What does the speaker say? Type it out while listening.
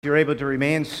If you're able to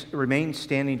remain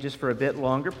standing just for a bit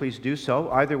longer, please do so.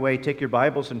 Either way, take your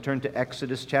Bibles and turn to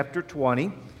Exodus chapter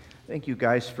 20. Thank you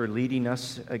guys for leading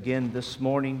us again this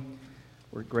morning.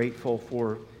 We're grateful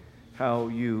for how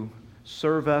you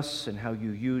serve us and how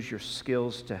you use your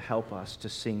skills to help us to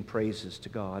sing praises to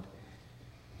God.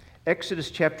 Exodus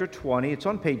chapter 20, it's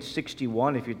on page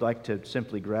 61 if you'd like to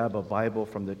simply grab a Bible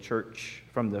from the church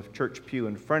pew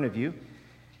in front of you.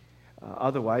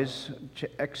 Otherwise,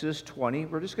 Exodus 20,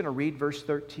 we're just going to read verse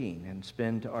 13 and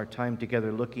spend our time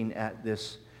together looking at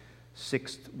this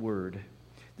sixth word.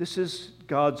 This is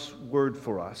God's word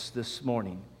for us this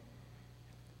morning.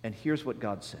 And here's what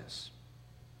God says.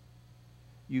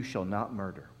 You shall not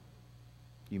murder.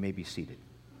 You may be seated.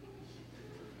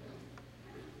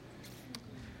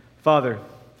 Father,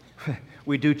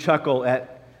 we do chuckle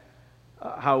at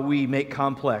how we make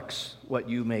complex what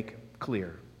you make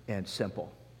clear and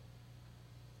simple.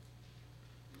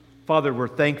 Father, we're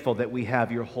thankful that we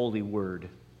have your holy word.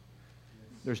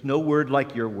 There's no word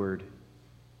like your word.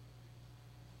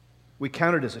 We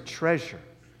count it as a treasure.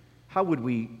 How would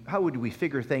we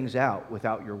figure things out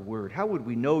without your word? How would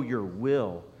we know your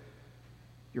will,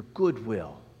 your good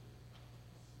will,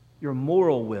 your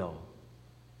moral will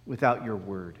without your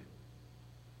word?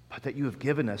 But that you have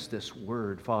given us this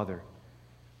word, Father,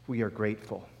 we are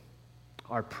grateful.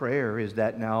 Our prayer is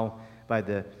that now by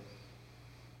the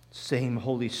same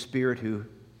Holy Spirit who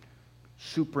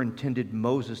superintended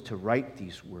Moses to write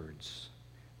these words,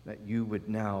 that you would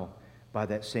now, by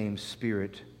that same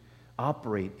Spirit,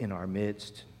 operate in our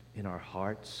midst, in our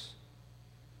hearts.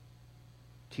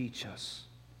 Teach us.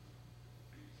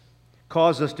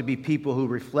 Cause us to be people who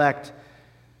reflect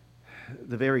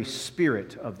the very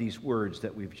spirit of these words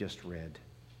that we've just read.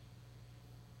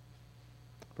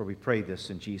 For we pray this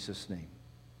in Jesus' name.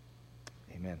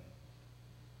 Amen.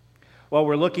 While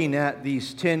we're looking at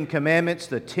these 10 commandments,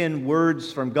 the 10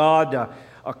 words from God,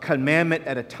 a commandment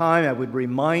at a time, I would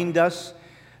remind us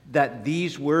that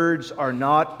these words are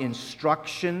not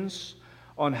instructions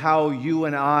on how you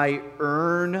and I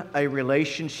earn a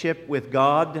relationship with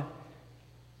God.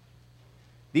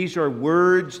 These are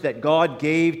words that God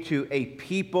gave to a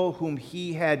people whom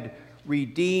He had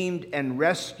redeemed and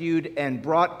rescued and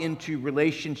brought into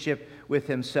relationship with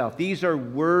Himself. These are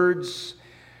words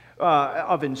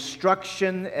of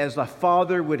instruction as a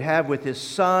father would have with his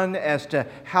son as to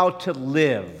how to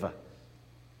live.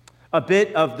 A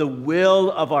bit of the will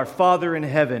of our Father in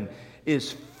heaven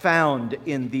is found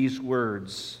in these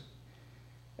words.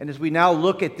 And as we now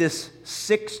look at this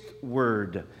sixth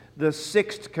word, the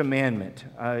sixth commandment,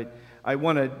 I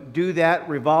want to do that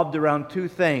revolved around two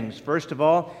things. First of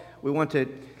all, we want to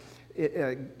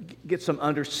get some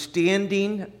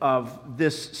understanding of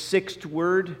this sixth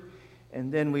word. And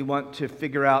then we want to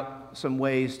figure out some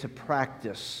ways to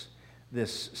practice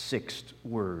this sixth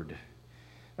word.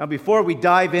 Now, before we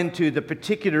dive into the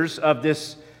particulars of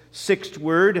this sixth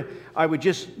word, I would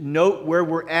just note where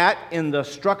we're at in the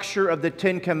structure of the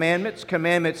 10 commandments.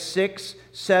 Commandments 6,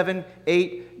 7,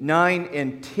 8, 9,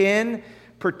 and 10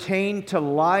 pertain to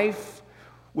life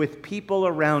with people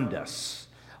around us.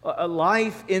 A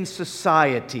life in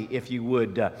society, if you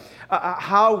would.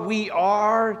 How we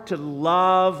are to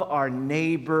love our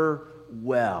neighbor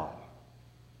well.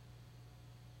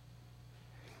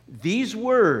 These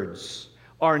words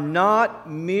are not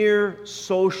mere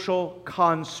social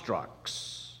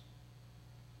constructs.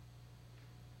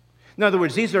 In other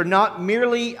words, these are not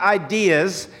merely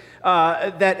ideas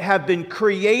that have been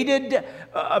created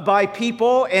by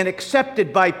people and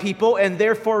accepted by people and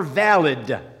therefore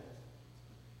valid.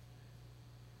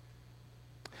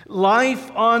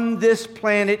 Life on this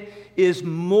planet is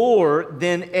more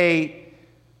than a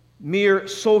mere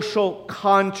social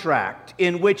contract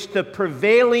in which the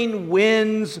prevailing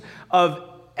winds of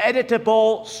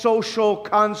editable social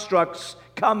constructs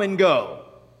come and go.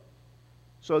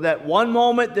 So that one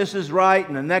moment this is right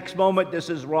and the next moment this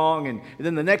is wrong and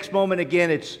then the next moment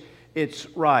again it's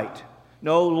right.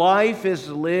 No, life is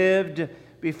lived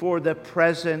before the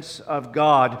presence of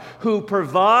God, who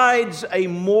provides a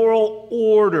moral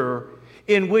order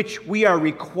in which we are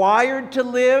required to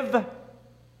live.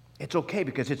 It's okay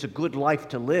because it's a good life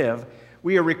to live.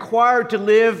 We are required to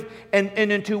live and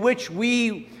into which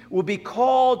we will be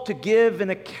called to give an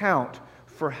account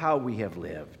for how we have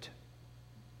lived.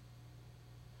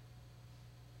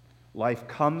 Life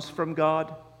comes from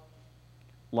God.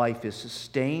 Life is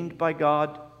sustained by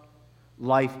God.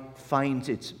 Life finds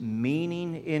its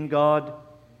meaning in God,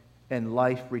 and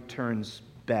life returns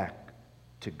back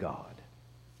to God.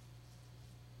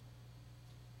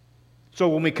 So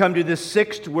when we come to this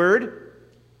sixth word,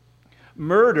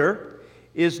 murder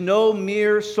is no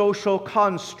mere social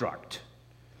construct.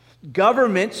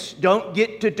 Governments don't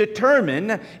get to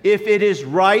determine if it is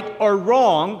right or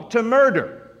wrong to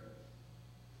murder.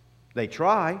 They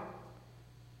try.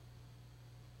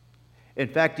 In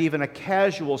fact, even a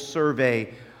casual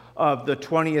survey of the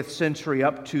 20th century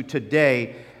up to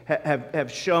today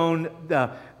have shown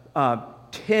the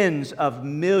tens of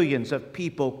millions of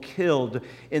people killed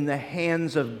in the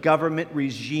hands of government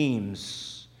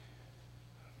regimes.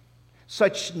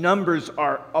 Such numbers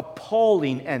are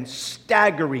appalling and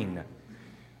staggering.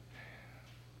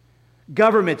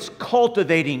 Governments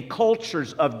cultivating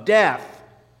cultures of death.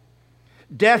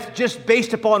 Death just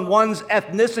based upon one's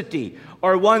ethnicity,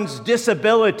 or one's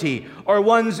disability, or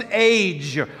one's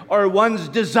age, or one's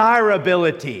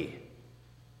desirability.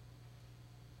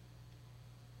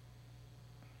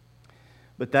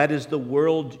 But that is the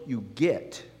world you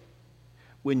get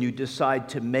when you decide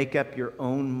to make up your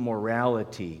own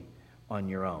morality on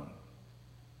your own.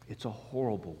 It's a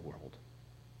horrible world.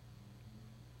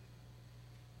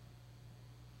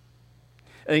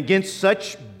 And against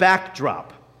such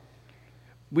backdrop,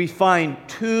 we find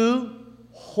two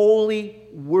holy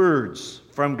words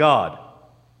from God.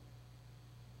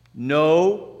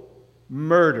 No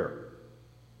murder.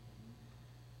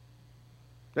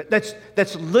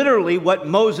 That's literally what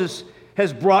Moses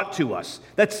has brought to us.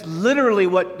 That's literally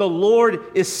what the Lord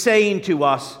is saying to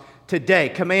us today.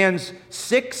 Commands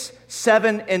 6,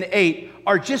 7, and 8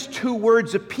 are just two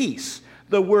words apiece.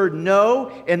 The word no,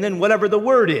 and then whatever the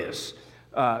word is.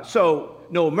 So,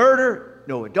 no murder,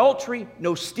 no adultery,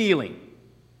 no stealing.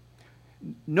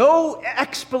 No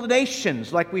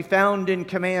explanations like we found in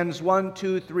commands 1,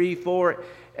 2, 3, 4,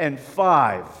 and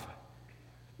 5.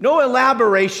 No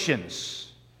elaborations.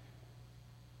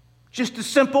 Just a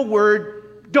simple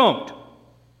word, don't.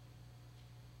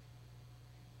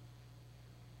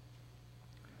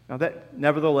 Now that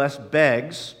nevertheless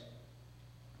begs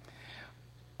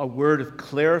a word of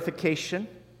clarification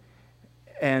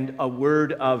and a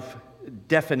word of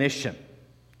definition.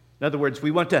 In other words,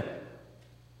 we want to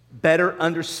better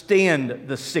understand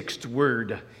the sixth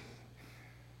word.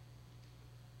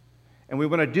 And we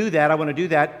want to do that. I want to do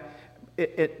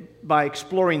that by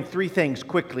exploring three things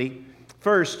quickly.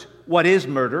 First, what is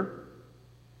murder?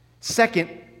 Second,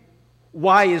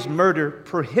 why is murder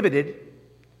prohibited?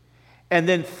 And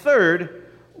then third,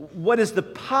 what is the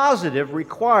positive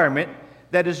requirement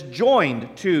that is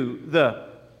joined to the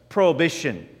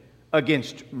prohibition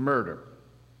against murder?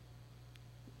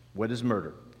 What is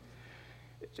murder?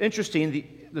 It's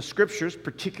interesting, the Scriptures,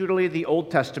 particularly the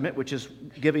Old Testament, which is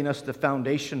giving us the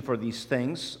foundation for these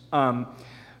things,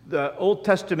 the Old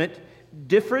Testament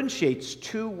differentiates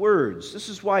two words. This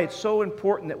is why it's so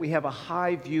important that we have a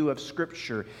high view of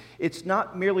Scripture. It's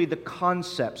not merely the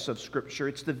concepts of Scripture,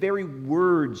 it's the very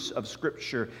words of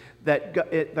Scripture that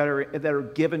are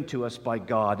given to us by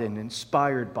God and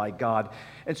inspired by God.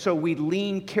 And so we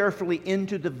lean carefully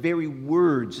into the very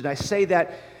words. And I say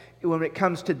that when it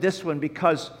comes to this one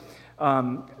because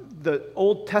the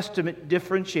Old Testament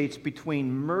differentiates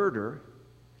between murder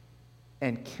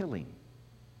and killing.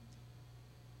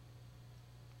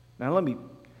 Now let me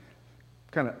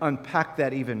kind of unpack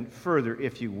that even further,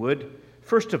 if you would.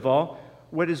 First of all,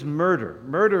 what is murder?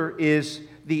 Murder is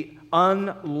the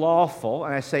unlawful,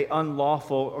 and I say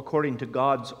unlawful according to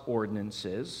God's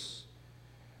ordinances.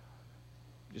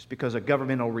 Just because a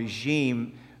governmental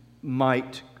regime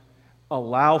might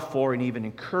allow for and even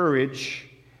encourage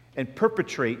and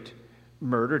perpetrate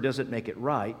murder doesn't make it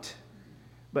right.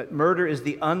 But murder is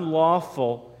the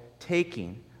unlawful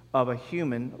taking of a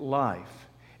human life.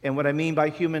 And what I mean by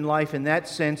human life in that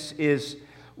sense is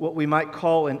what we might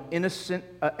call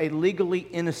a legally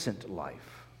innocent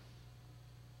life.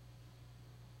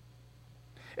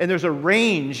 And there's a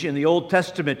range in the Old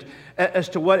Testament as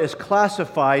to what is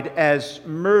classified as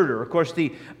murder. Of course,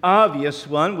 the obvious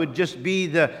one would just be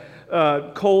the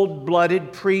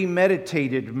cold-blooded,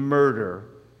 premeditated murder.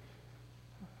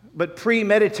 But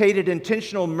premeditated,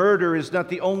 intentional murder is not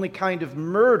the only kind of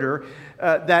murder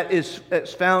that is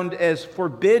found as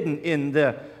forbidden in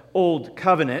the Old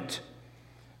Covenant.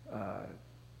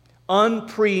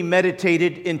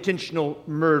 Unpremeditated, intentional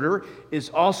murder is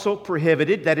also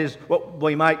prohibited. That is what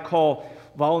we might call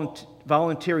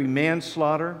voluntary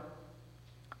manslaughter.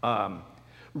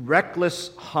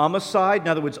 Reckless homicide, in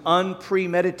other words,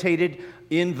 unpremeditated,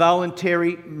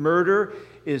 involuntary murder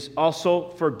is also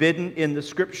forbidden in the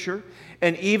Scripture.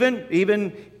 And even,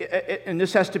 and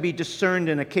this has to be discerned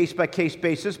in a case-by-case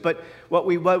basis, but what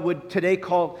we would today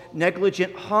call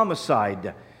negligent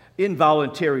homicide,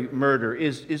 involuntary murder,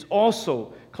 is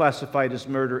also classified as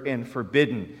murder and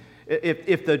forbidden.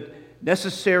 If the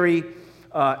necessary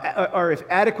or if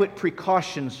adequate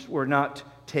precautions were not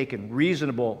taken,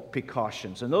 reasonable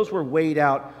precautions. And those were weighed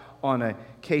out on a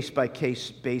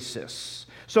case-by-case basis.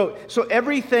 So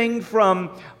everything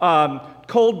from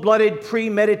cold-blooded,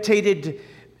 premeditated,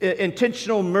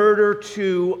 intentional murder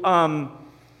to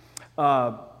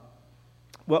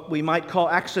what we might call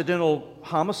accidental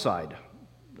homicide,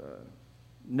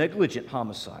 negligent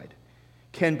homicide,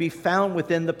 can be found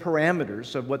within the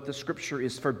parameters of what the Scripture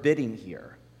is forbidding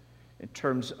here in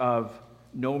terms of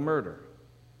no murder.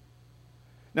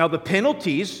 Now, the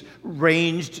penalties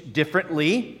ranged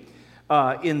differently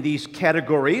in these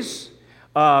categories.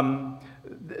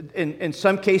 In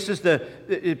some cases,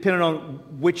 depending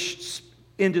on which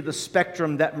end of the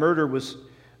spectrum that murder was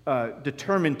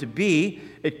determined to be,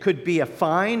 it could be a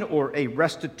fine or a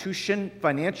restitution,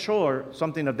 financial or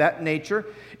something of that nature.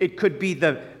 It could be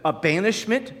a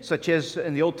banishment, such as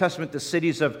in the Old Testament, the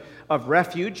cities of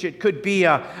refuge. It could be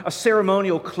a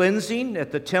ceremonial cleansing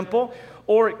at the temple,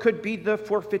 or it could be the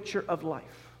forfeiture of life.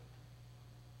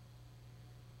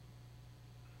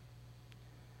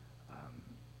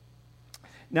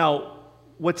 Now,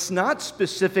 what's not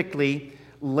specifically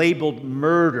labeled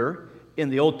murder in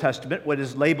the Old Testament, what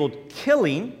is labeled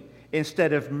killing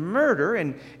instead of murder,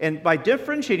 and by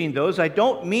differentiating those, I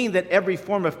don't mean that every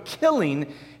form of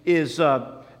killing is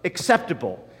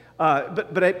acceptable,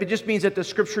 but it just means that the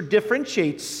Scripture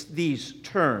differentiates these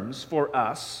terms for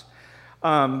us.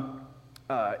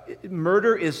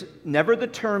 Murder is never the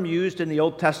term used in the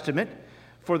Old Testament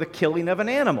for the killing of an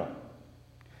animal.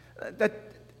 That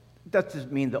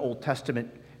doesn't mean the Old Testament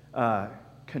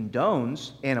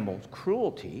condones animal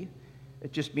cruelty.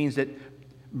 It just means that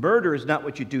murder is not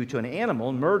what you do to an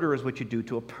animal. Murder is what you do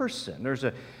to a person. There's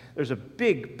a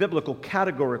big biblical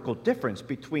categorical difference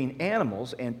between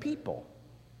animals and people.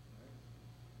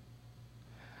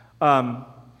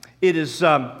 It is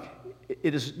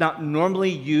not normally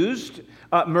used.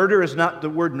 Murder is not the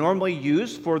word normally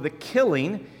used for the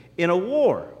killing in a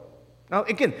war. Now,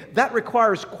 again, that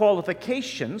requires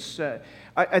qualifications.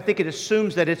 I think it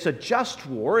assumes that it's a just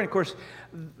war, and of course,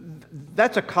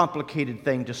 that's a complicated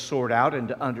thing to sort out and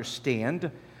to understand.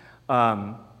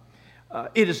 Murder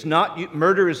is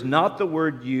not the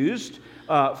word used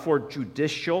for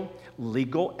judicial,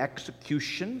 legal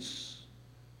executions.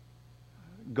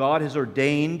 God has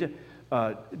ordained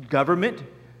government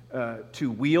to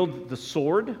wield the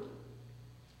sword.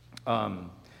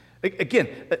 Again,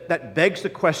 that begs the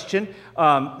question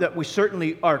that we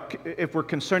certainly are, if we're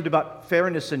concerned about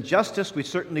fairness and justice, we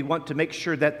certainly want to make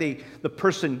sure that the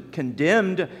person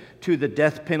condemned to the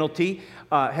death penalty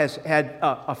has had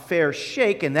a fair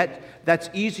shake, and that's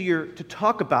easier to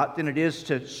talk about than it is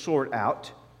to sort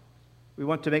out. We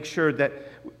want to make sure that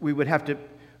we would have to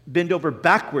bend over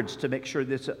backwards to make sure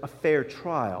that it's a fair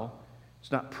trial.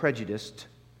 It's not prejudiced.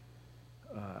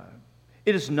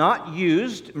 It is not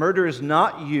used, murder is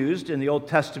not used in the Old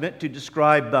Testament to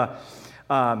describe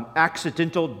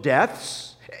accidental deaths,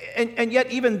 and yet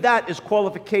even that is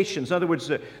qualifications. In other words,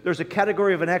 there's a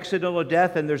category of an accidental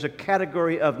death and there's a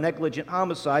category of negligent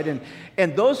homicide,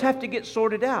 and those have to get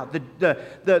sorted out.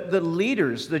 The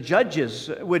leaders, the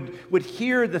judges would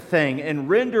hear the thing and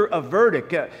render a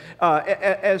verdict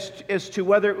as to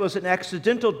whether it was an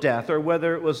accidental death or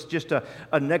whether it was just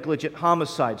a negligent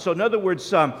homicide. So in other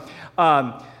words,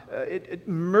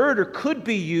 murder could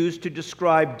be used to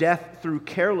describe death through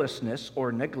carelessness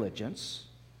or negligence.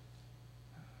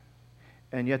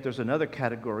 And yet there's another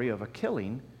category of a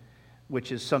killing,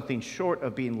 which is something short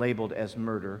of being labeled as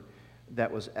murder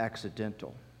that was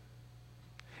accidental.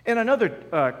 And another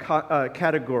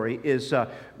category is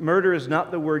murder is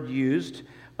not the word used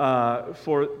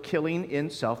for killing in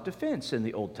self-defense in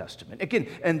the Old Testament. Again,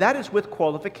 and that is with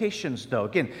qualifications, though.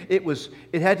 Again,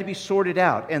 it had to be sorted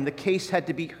out, and the case had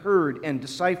to be heard and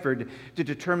deciphered to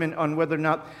determine on whether or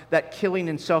not that killing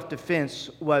in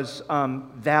self-defense was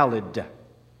valid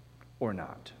or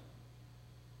not.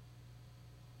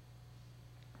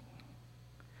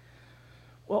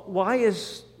 Well, why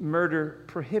is murder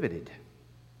prohibited?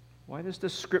 Why does the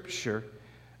Scripture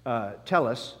tell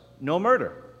us no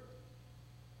murder?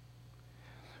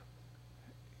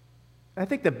 I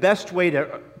think the best way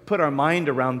to put our mind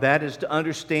around that is to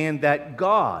understand that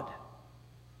God,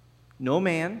 no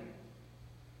man,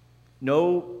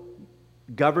 no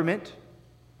government,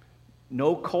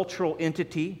 no cultural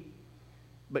entity,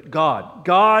 but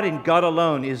God and God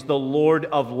alone is the Lord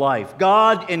of life.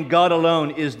 God and God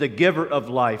alone is the giver of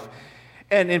life.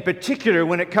 And in particular,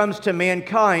 when it comes to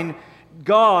mankind,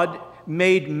 God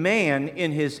made man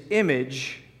in His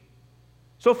image.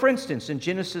 So, for instance, in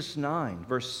Genesis 9,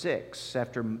 verse 6,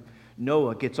 after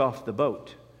Noah gets off the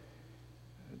boat,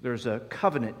 There's a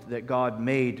covenant that God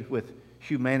made with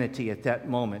humanity at that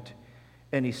moment.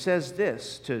 And he says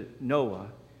this to Noah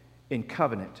in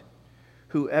covenant: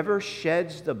 whoever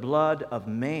sheds the blood of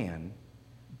man,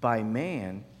 by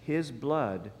man his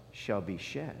blood shall be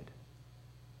shed.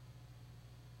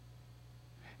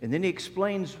 And then he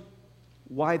explains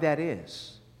why that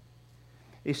is.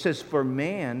 He says, for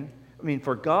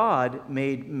God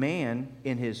made man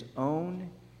in his own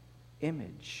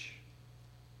image.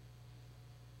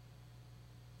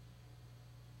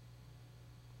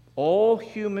 All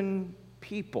human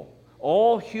people,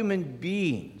 all human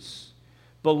beings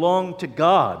belong to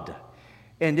God,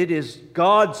 and it is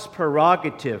God's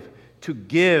prerogative to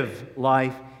give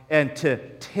life and to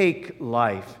take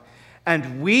life.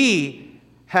 And we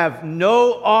have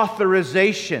no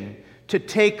authorization to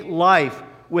take life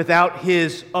without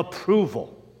His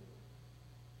approval,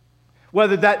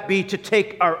 whether that be to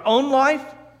take our own life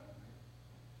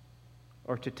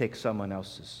or to take someone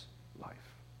else's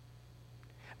life.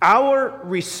 Our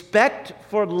respect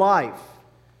for life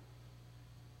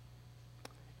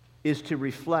is to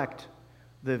reflect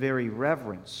the very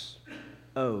reverence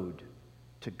owed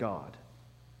to God.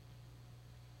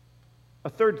 A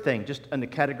third thing, just in the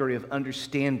category of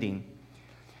understanding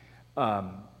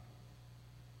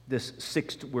this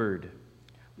sixth word.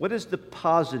 What is the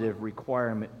positive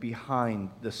requirement behind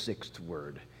the sixth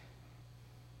word?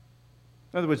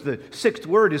 In other words, the sixth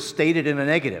word is stated in a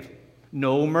negative.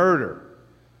 No murder.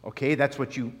 Okay, that's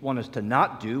what you want us to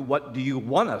not do. What do you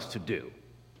want us to do?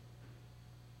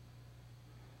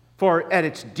 For at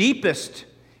its deepest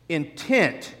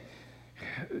intent,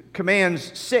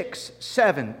 commands 6,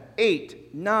 7,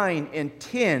 8, 9, and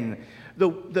 10,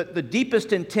 the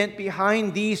deepest intent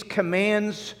behind these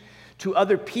commands to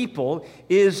other people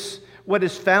is what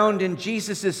is found in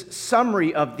Jesus'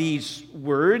 summary of these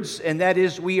words, and that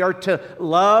is we are to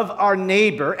love our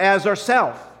neighbor as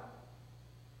ourselves.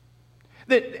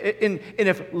 And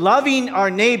if loving our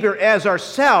neighbor as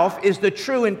ourselves is the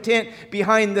true intent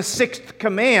behind the sixth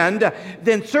command,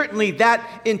 then certainly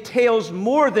that entails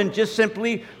more than just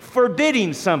simply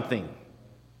forbidding something.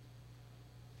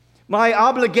 My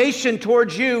obligation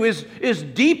towards you is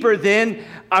deeper than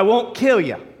I won't kill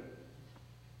you.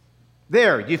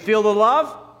 There, you feel the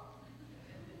love?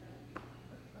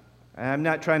 I'm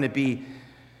not trying to be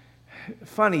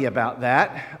funny about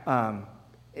that,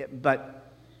 but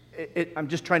I'm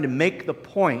just trying to make the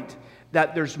point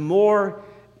that there's more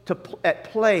at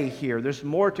play here. There's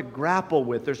more to grapple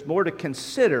with. There's more to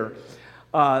consider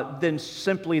than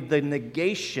simply the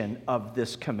negation of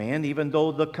this command, even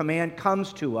though the command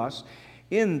comes to us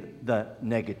in the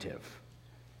negative.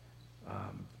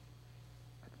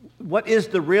 What is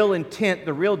the real intent,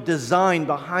 the real design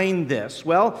behind this?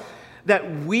 Well,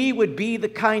 that we would be the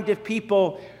kind of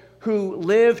people who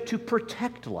live to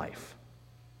protect life.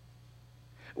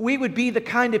 We would be the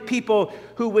kind of people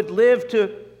who would live to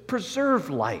preserve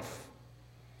life.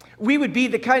 We would be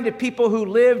the kind of people who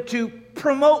live to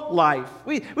promote life.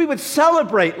 We would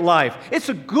celebrate life. It's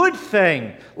a good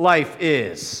thing, life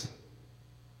is.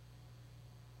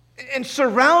 And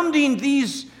surrounding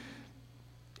these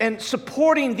and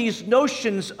supporting these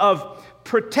notions of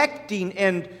protecting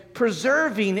and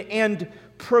preserving and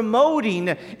promoting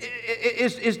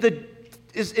is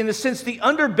in a sense the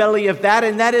underbelly of that,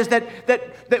 and that is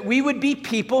that we would be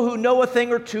people who know a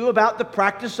thing or two about the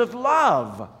practice of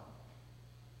love.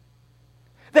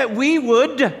 That we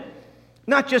would,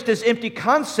 not just as empty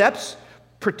concepts,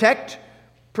 protect,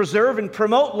 preserve, and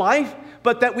promote life,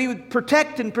 but that we would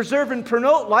protect and preserve and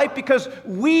promote life because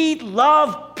we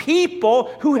love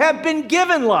people who have been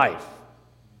given life.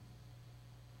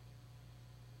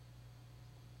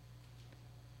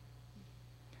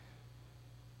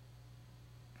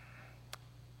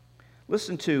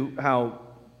 Listen to how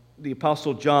the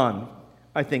Apostle John,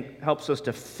 I think, helps us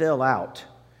to fill out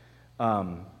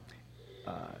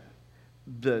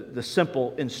the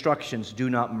simple instructions, do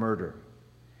not murder.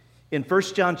 In 1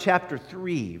 John chapter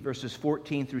 3, verses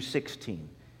 14 through 16,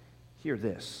 hear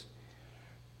this.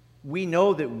 We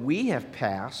know that we have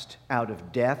passed out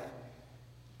of death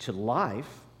to life.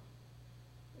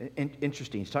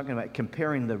 Interesting, he's talking about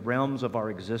comparing the realms of our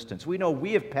existence. We know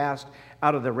we have passed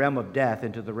out of the realm of death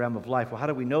into the realm of life. Well, how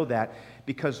do we know that?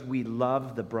 Because we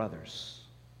love the brothers.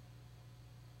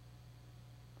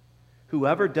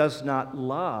 Whoever does not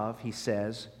love, he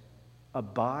says,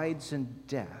 abides in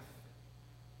death.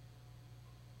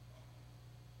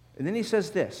 And then he says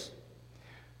this,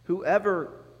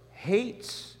 whoever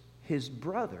hates his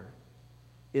brother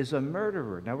is a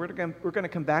murderer. Now, we're going to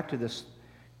come back to this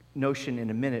notion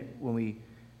in a minute when we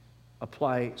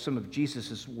apply some of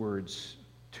Jesus' words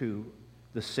to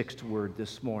the sixth word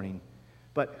this morning.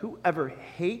 But whoever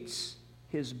hates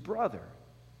his brother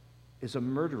is a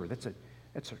murderer. That's a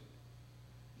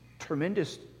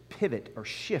tremendous pivot or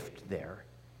shift there.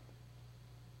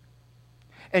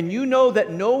 And you know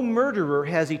that no murderer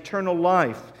has eternal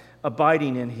life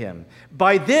abiding in him.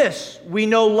 By this we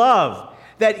know love,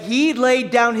 that he laid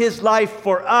down his life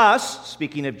for us,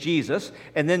 speaking of Jesus,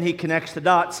 and then he connects the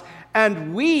dots,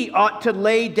 and we ought to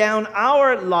lay down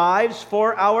our lives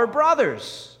for our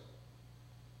brothers.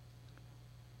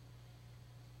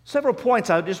 Several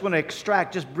points I just want to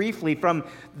extract just briefly from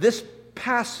this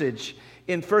passage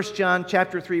in 1 John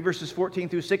chapter 3, verses 14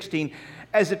 through 16,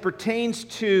 as it pertains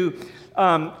to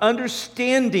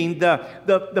understanding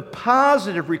the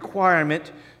positive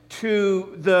requirement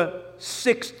to the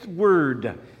sixth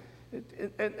word.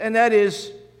 And that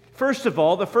is, first of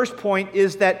all, the first point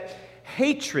is that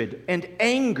hatred and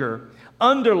anger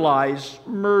underlies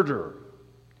murder.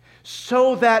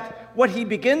 So that what he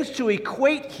begins to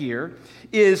equate here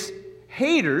is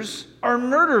haters are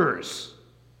murderers.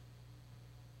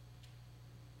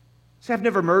 See, I've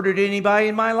never murdered anybody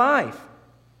in my life.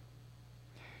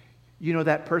 You know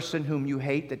that person whom you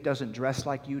hate that doesn't dress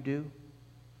like you do?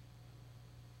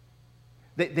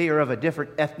 They are of a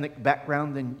different ethnic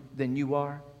background than you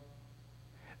are.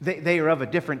 They are of a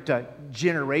different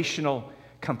generational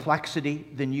complexity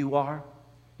than you are.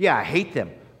 Yeah, I hate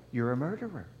them. You're a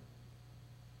murderer.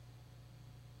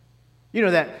 You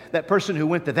know that person who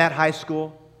went to that high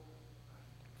school?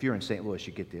 If you're in St. Louis,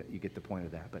 you get the point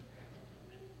of that. But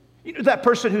you know that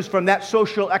person who's from that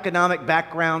social economic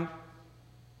background?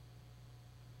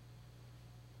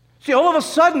 See, all of a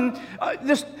sudden,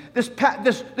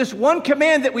 this one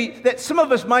command that some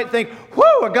of us might think,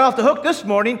 whew, I got off the hook this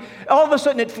morning, all of a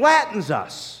sudden it flattens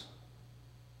us.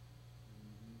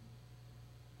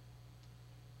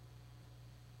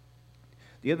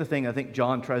 The other thing I think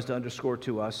John tries to underscore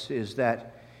to us is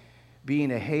that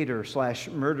being a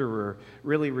hater/murderer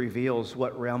really reveals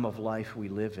what realm of life we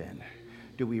live in.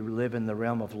 Do we live in the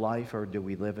realm of life or do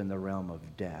we live in the realm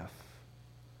of death?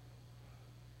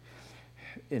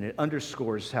 And it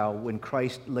underscores how when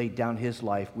Christ laid down his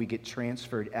life, we get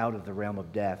transferred out of the realm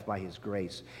of death by his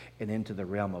grace and into the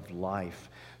realm of life,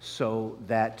 so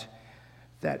that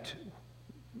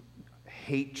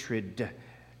hatred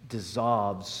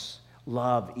dissolves,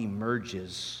 love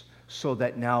emerges, so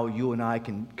that now you and I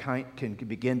can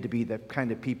begin to be the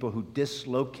kind of people who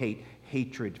dislocate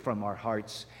hatred from our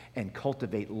hearts and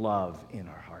cultivate love in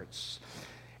our hearts.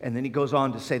 And then he goes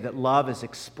on to say that love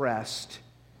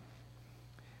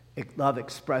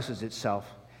expresses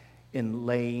itself in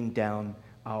laying down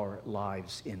our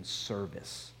lives in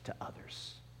service to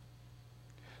others.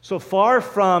 So far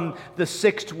from the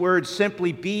sixth word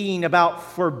simply being about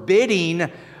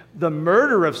forbidding the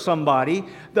murder of somebody,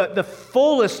 the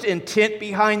fullest intent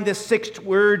behind this sixth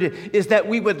word is that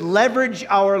we would leverage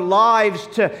our lives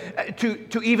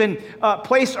to even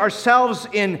place ourselves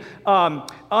in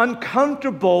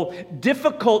uncomfortable,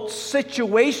 difficult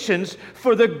situations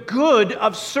for the good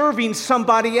of serving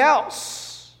somebody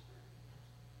else.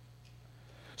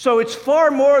 So it's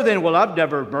far more than, well, I've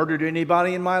never murdered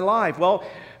anybody in my life. Well,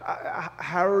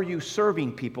 how are you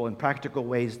serving people in practical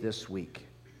ways this week?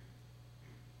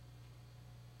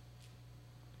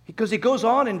 Because he goes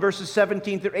on in verses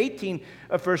 17 through 18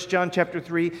 of 1 John chapter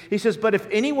 3. He says, but if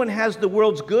anyone has the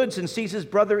world's goods and sees his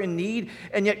brother in need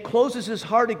and yet closes his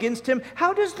heart against him,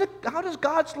 how does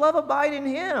God's love abide in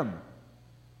him?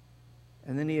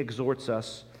 And then he exhorts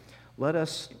us, let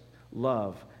us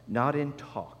love not in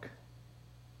talk.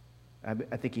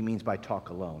 I think he means by talk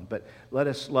alone. But let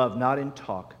us love not in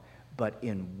talk, but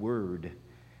in word.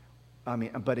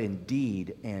 But in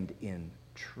deed and in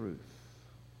truth.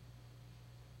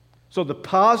 So the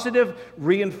positive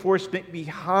reinforcement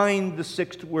behind the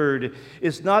sixth word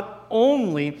is not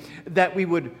only that we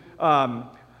would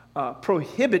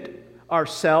prohibit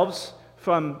ourselves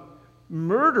from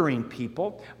murdering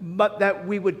people, but that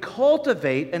we would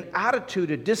cultivate an attitude,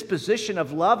 a disposition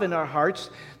of love in our hearts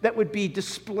that would be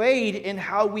displayed in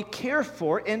how we care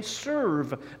for and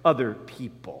serve other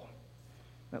people.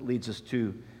 That leads us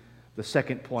to the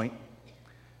second point.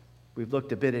 We've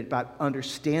looked a bit about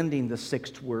understanding the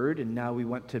sixth word, and now we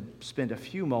want to spend a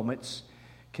few moments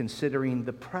considering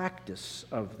the practice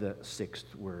of the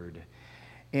sixth word.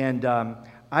 And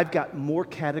I've got more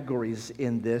categories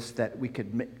in this that we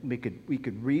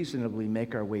could reasonably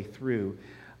make our way through.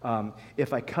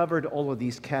 If I covered all of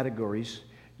these categories,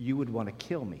 you would want to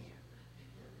kill me.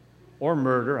 Or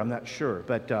murder, I'm not sure.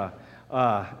 But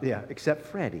yeah, except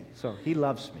Freddie. So he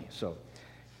loves me. So,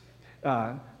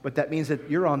 but that means that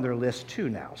you're on their list too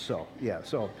now. So yeah,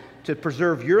 so to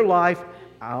preserve your life,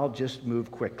 I'll just move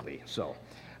quickly. So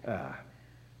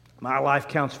my life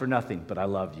counts for nothing, but I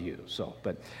love you. So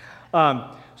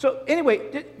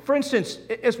anyway, for instance,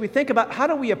 as we think about how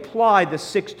do we apply the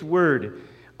sixth word,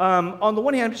 on the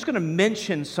one hand, I'm just going to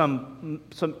mention some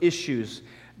issues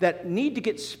that need to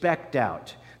get specced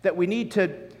out, that we need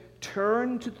to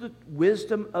turn to the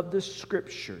wisdom of the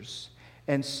Scriptures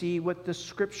and see what the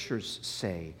Scriptures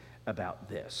say about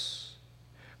this.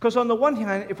 Because on the one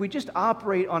hand, if we just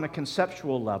operate on a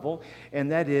conceptual level,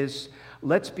 and that is,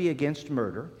 let's be against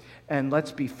murder and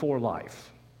let's be for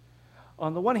life.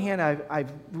 On the one hand,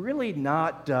 I've really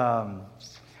not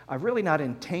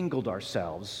entangled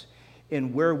ourselves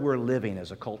in where we're living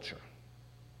as a culture.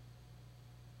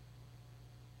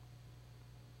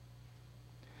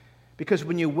 Because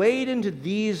when you wade into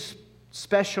these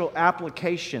special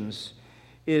applications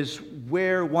is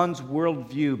where one's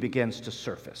worldview begins to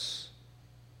surface.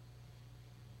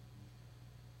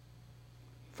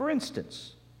 For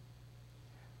instance,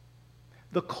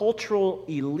 the cultural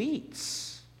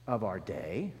elites of our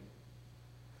day,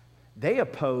 they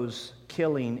oppose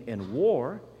killing in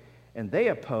war, and they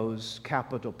oppose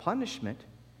capital punishment,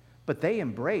 but they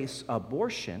embrace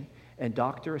abortion and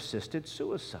doctor-assisted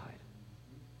suicide.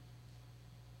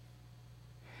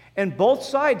 And both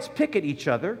sides pick at each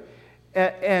other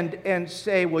and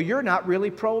say, well, you're not really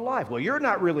pro-life. Well, you're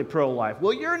not really pro-life.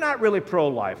 Well, you're not really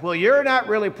pro-life. Well, you're not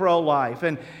really pro-life.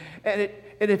 And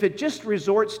if it just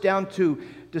resorts down to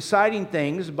deciding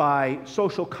things by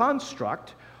social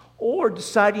construct or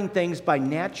deciding things by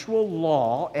natural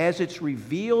law as it's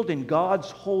revealed in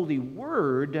God's holy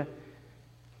word,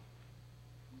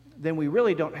 then we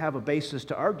really don't have a basis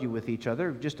to argue with each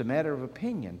other, just a matter of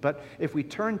opinion. But if we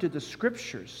turn to the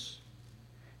Scriptures,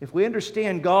 if we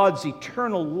understand God's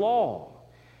eternal law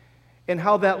and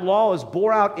how that law is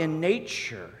bore out in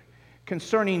nature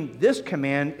concerning this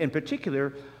command, in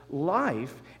particular,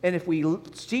 life, and if we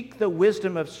seek the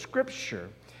wisdom of Scripture,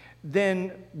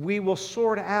 then we will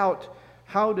sort out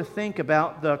how to think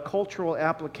about the cultural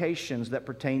applications that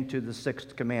pertain to the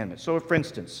sixth commandment. So, for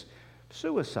instance,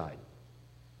 suicide.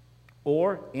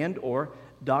 Or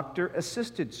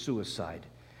doctor-assisted suicide.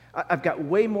 I've got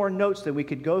way more notes than we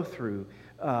could go through,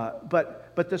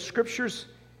 but the Scriptures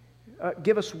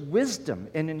give us wisdom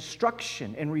and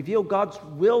instruction and reveal God's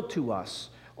will to us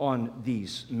on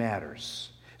these matters.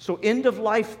 So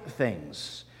end-of-life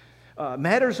things,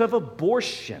 matters of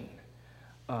abortion,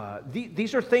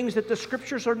 these are things that the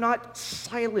Scriptures are not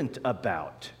silent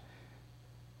about.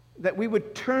 That we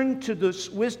would turn to the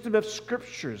wisdom of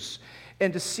Scriptures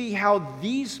and to see how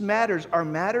these matters are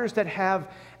matters that have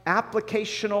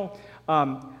applicational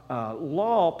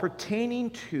law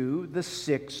pertaining to the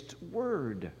sixth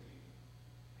word.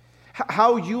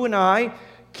 How you and I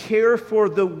care for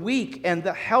the weak and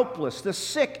the helpless, the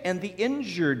sick and the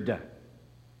injured.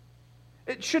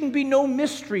 It shouldn't be no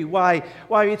mystery why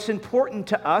it's important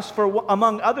to us, for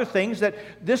among other things, that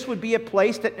this would be a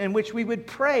place in which we would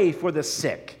pray for the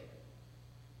sick.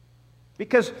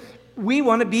 Because we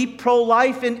want to be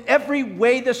pro-life in every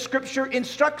way the Scripture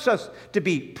instructs us to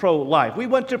be pro-life. We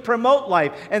want to promote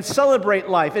life and celebrate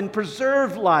life and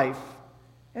preserve life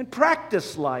and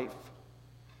practice life.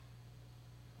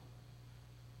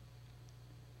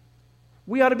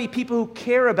 We ought to be people who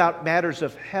care about matters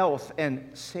of health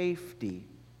and safety.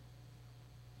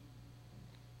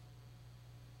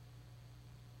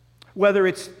 Whether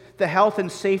it's the health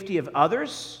and safety of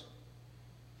others.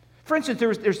 For instance,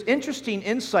 there's interesting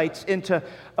insights into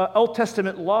Old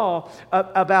Testament law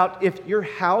about if your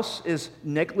house is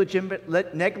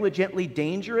negligently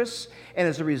dangerous, and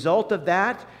as a result of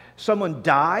that, someone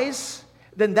dies,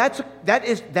 then that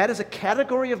is a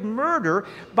category of murder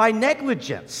by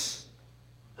negligence.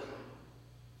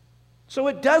 So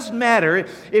it does matter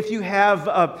if you have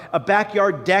a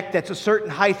backyard deck that's a certain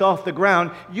height off the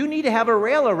ground. You need to have a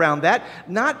rail around that,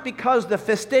 not because the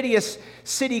fastidious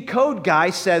city code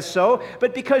guy says so,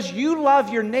 but because you love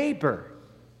your neighbor.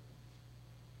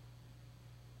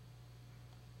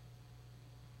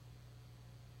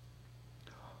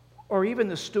 Or even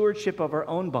the stewardship of our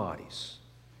own bodies.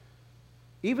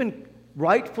 Even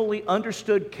rightfully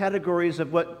understood categories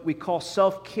of what we call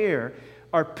self-care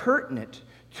are pertinent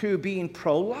to being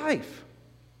pro-life.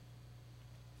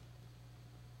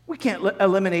 We can't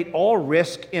eliminate all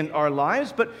risk in our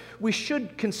lives, but we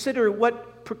should consider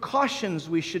what precautions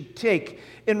we should take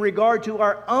in regard to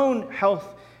our own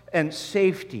health and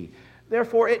safety.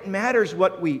 Therefore, it matters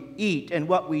what we eat and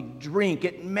what we drink.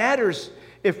 It matters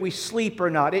if we sleep or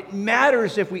not. It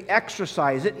matters if we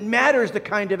exercise. It matters the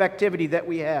kind of activity that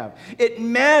we have. It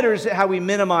matters how we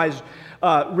minimize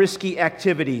risky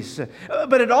activities.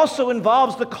 But it also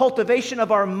involves the cultivation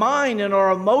of our mind and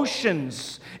our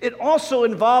emotions. It also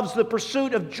involves the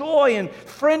pursuit of joy and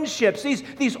friendships.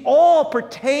 These all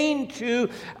pertain to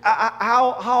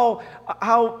how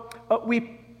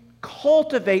we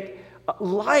cultivate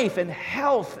life and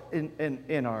health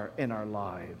in our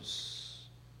lives.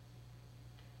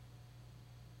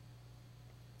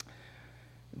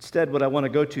 Instead, what I want to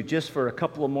go to just for a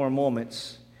couple of more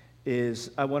moments is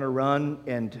I want to run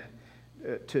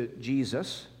to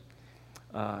Jesus.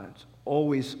 It's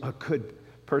always a good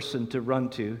person to run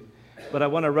to. But I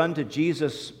want to run to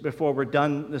Jesus before we're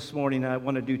done this morning. I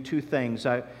want to do two things.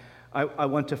 I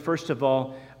want to, first of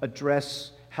all,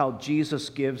 address how Jesus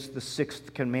gives the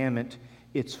sixth commandment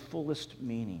its fullest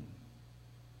meaning.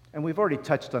 And we've already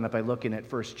touched on it by looking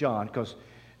at 1 John, because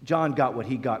John got what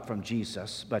he got from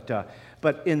Jesus.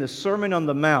 But in the Sermon on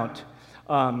the Mount,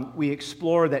 we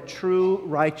explore that true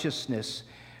righteousness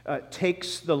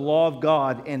takes the law of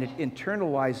God and it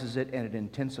internalizes it and it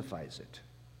intensifies it.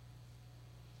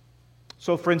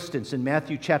 So, for instance, in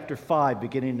Matthew chapter 5,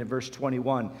 beginning in verse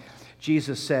 21,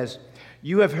 Jesus says,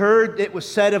 "You have heard it was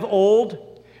said of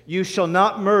old, 'You shall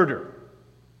not murder.'"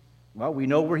 Well, we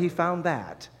know where he found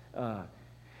that.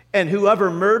 "And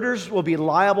whoever murders will be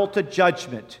liable to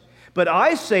judgment. But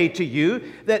I say to you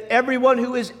that everyone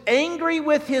who is angry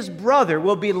with his brother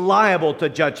will be liable to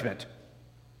judgment.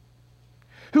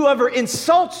 Whoever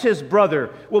insults his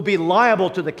brother will be liable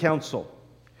to the council.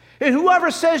 And whoever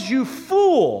says 'you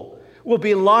fool' will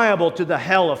be liable to the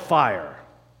hell of fire."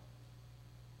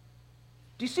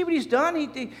 Do you see what he's done?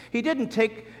 He didn't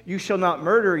take "you shall not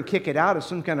murder" and kick it out as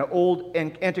some kind of old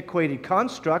and antiquated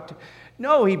construct.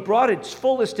 No, he brought its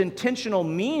fullest intentional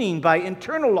meaning by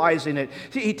internalizing it.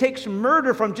 He takes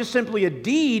murder from just simply a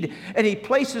deed, and he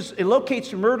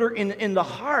locates murder in the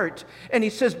heart. And he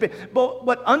says, but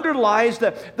what underlies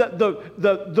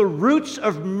the roots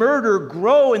of murder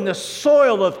grow in the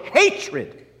soil of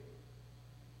hatred.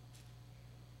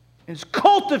 And it's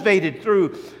cultivated through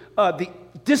the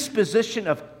disposition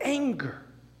of anger.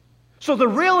 So the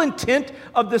real intent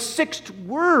of the sixth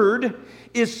word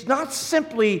is not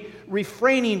simply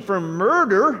refraining from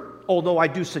murder, although I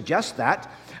do suggest that,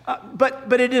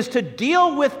 but it is to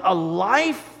deal with a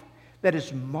life that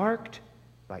is marked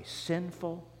by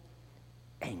sinful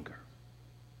anger.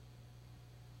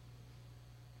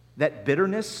 That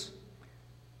bitterness,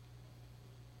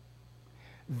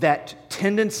 that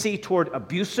tendency toward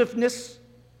abusiveness,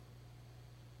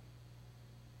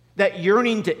 that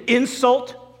yearning to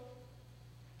insult,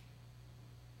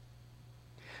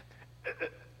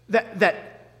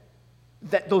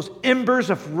 that those embers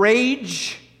of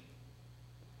rage.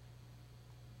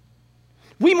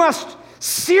 We must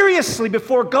seriously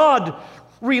before God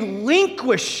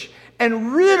relinquish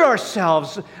and rid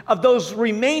ourselves of those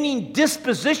remaining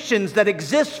dispositions that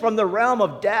exist from the realm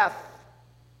of death.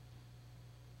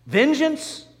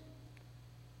 Vengeance,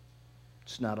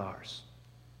 it's not ours.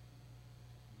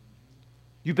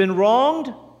 You've been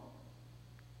wronged?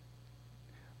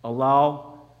 Allow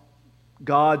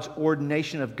God's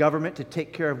ordination of government to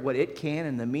take care of what it can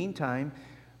in the meantime,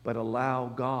 but allow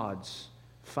God's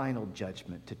final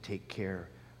judgment to take care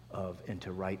of and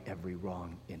to right every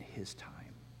wrong in His time.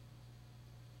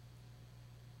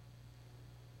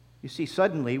 You see,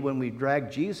 suddenly when we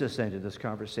drag Jesus into this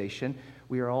conversation,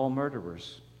 we are all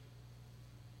murderers.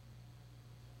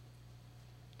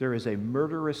 There is a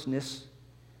murderousness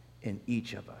in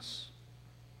each of us.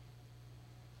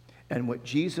 And what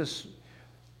Jesus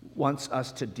wants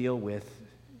us to deal with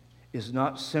is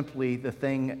not simply the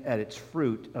thing at its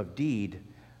fruit of deed,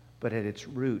 but at its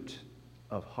root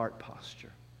of heart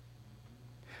posture.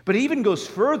 But he even goes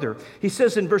further. He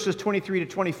says in verses 23 to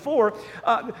 24,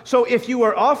 so if you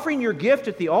are offering your gift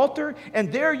at the altar,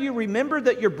 and there you remember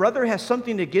that your brother has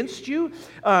something against you,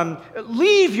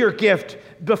 leave your gift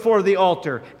before the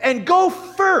altar and go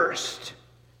first.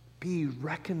 Be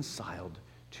reconciled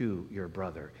to your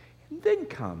brother, and then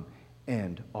come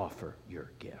and offer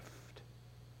your gift.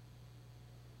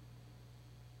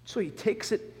 So he takes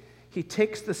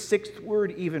the sixth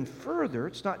word even further.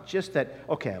 It's not just that,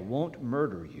 okay, I won't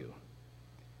murder you.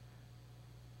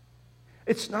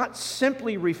 It's not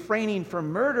simply refraining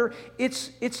from murder.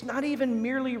 It's not even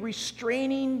merely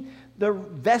restraining the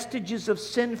vestiges of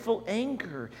sinful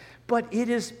anger, but it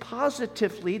is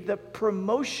positively the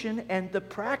promotion and the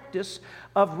practice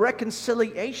of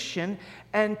reconciliation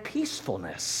and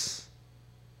peacefulness.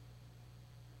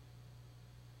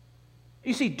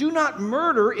 You see, do not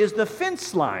murder is the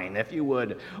fence line, if you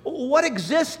would. What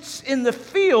exists in the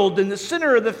field, in the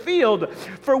center of the field,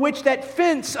 for which that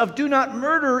fence of do not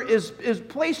murder is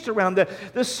placed around.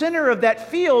 The center of that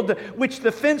field, which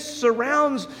the fence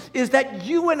surrounds, is that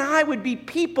you and I would be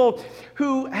people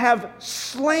who have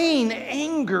slain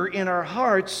anger in our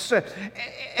hearts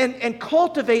and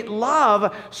cultivate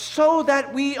love so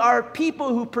that we are people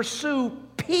who pursue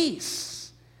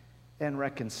peace and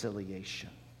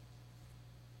reconciliation.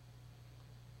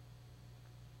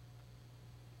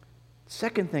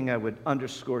 Second thing I would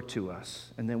underscore to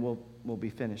us, and then we'll be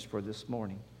finished for this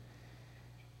morning,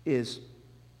 is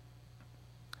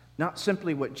not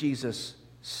simply what Jesus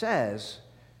says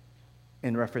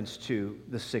in reference to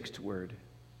the sixth word,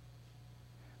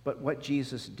 but what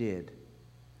Jesus did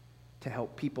to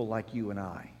help people like you and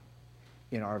I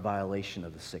in our violation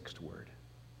of the sixth word.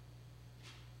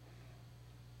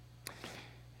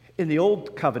 In the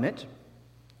Old Covenant,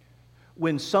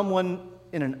 when someone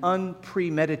in an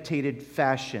unpremeditated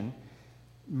fashion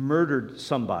murdered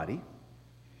somebody,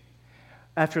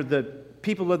 after the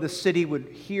people of the city would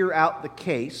hear out the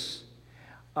case,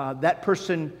 that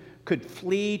person could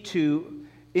flee to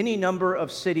any number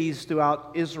of cities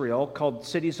throughout Israel called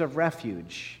cities of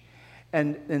refuge.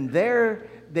 And there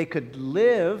they could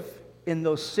live in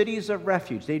those cities of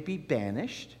refuge. They'd be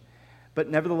banished, but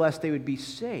nevertheless they would be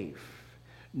safe.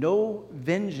 No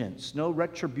vengeance, no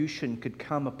retribution could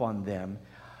come upon them.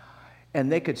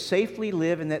 And they could safely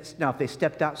live in that. Now, if they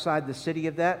stepped outside the city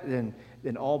of that,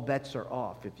 then all bets are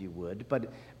off, if you would.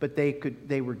 But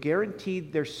they were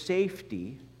guaranteed their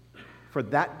safety for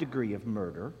that degree of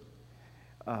murder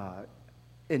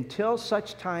until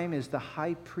such time as the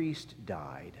high priest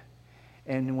died.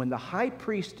 And when the high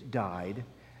priest died,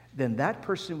 then that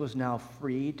person was now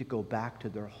free to go back to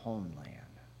their homeland.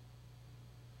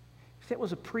 That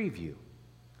was a preview.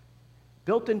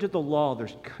 Built into the law,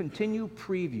 there's continued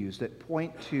previews that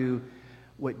point to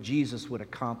what Jesus would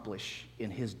accomplish in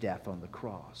his death on the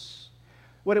cross.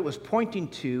 What it was pointing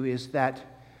to is that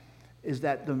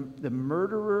the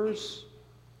murderer's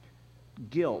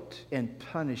guilt and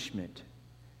punishment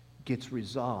gets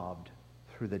resolved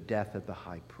through the death of the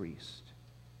high priest.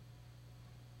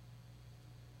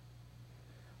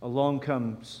 Along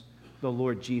comes the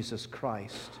Lord Jesus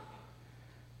Christ,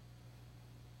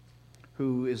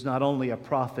 who is not only a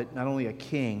prophet, not only a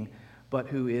king, but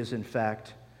who is in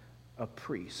fact a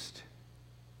priest.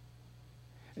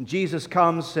 And Jesus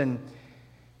comes and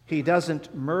he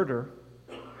doesn't murder,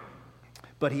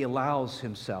 but he allows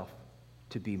himself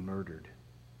to be murdered.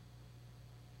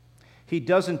 He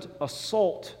doesn't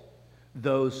assault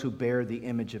those who bear the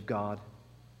image of God,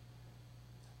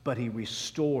 but he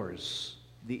restores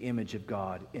the image of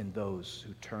God in those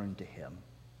who turn to him.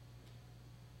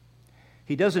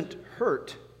 He doesn't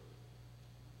hurt,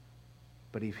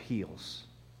 but he heals.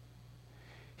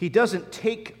 He doesn't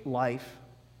take life,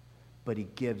 but he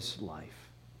gives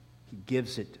life. He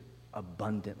gives it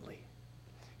abundantly.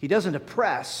 He doesn't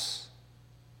oppress,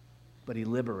 but he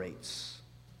liberates.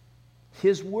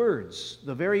 His words,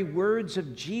 the very words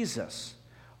of Jesus,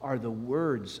 are the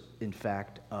words, in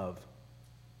fact, of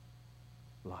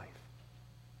life.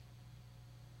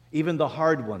 Even the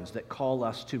hard ones that call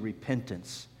us to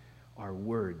repentance are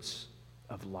words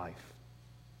of life.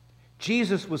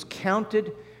 Jesus was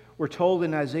counted, we're told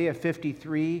in Isaiah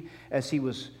 53, as he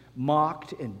was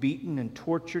mocked and beaten and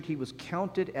tortured, he was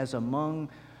counted as among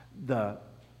the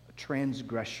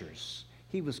transgressors.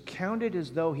 He was counted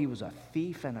as though he was a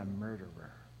thief and a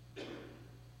murderer.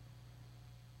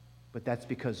 But that's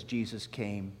because Jesus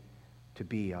came to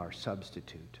be our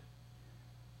substitute,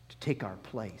 to take our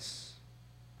place.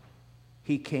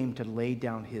 He came to lay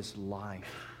down his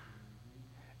life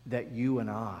that you and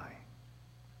I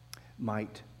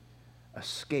might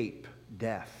escape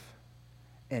death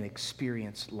and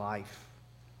experience life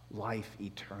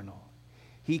eternal.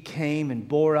 He came and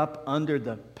bore up under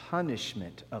the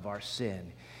punishment of our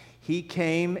sin. He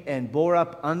came and bore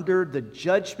up under the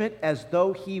judgment as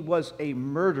though he was a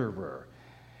murderer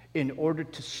in order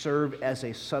to serve as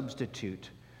a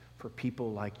substitute for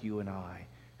people like you and I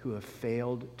who have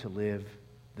failed to live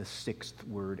the sixth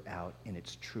word out in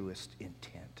its truest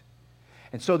intent.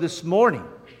 And so this morning,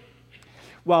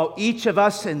 while each of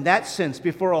us in that sense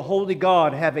before a holy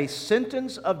God have a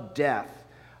sentence of death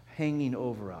hanging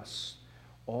over us,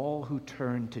 all who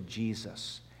turn to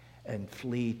Jesus and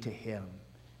flee to him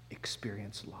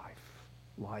experience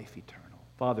life eternal.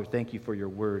 Father, thank you for your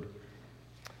word.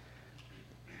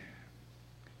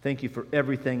 Thank you for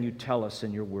everything you tell us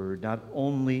in your word, not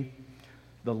only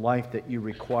the life that you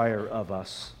require of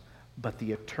us, but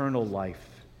the eternal life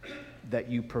that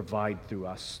you provide through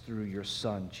us, through your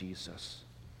Son, Jesus.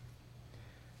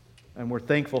 And we're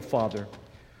thankful, Father,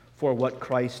 for what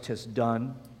Christ has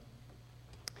done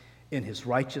in his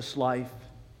righteous life,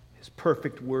 his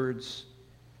perfect words,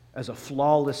 as a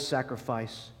flawless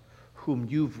sacrifice, whom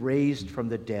you've raised from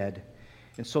the dead.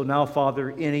 And so now,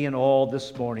 Father, any and all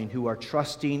this morning who are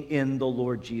trusting in the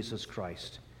Lord Jesus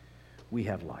Christ, we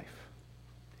have life.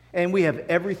 And we have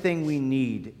everything we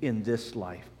need in this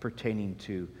life pertaining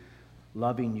to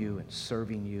loving you and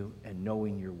serving you and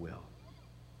knowing your will.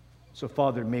 So,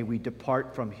 Father, may we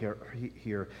depart from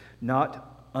here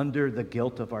not under the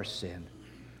guilt of our sin,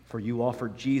 for you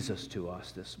offered Jesus to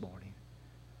us this morning.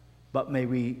 But may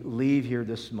we leave here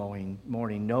this morning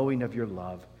knowing of your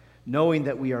love, knowing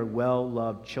that we are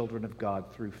well-loved children of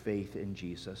God through faith in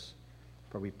Jesus.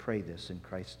 For we pray this in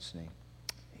Christ's name.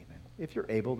 Amen. If you're able...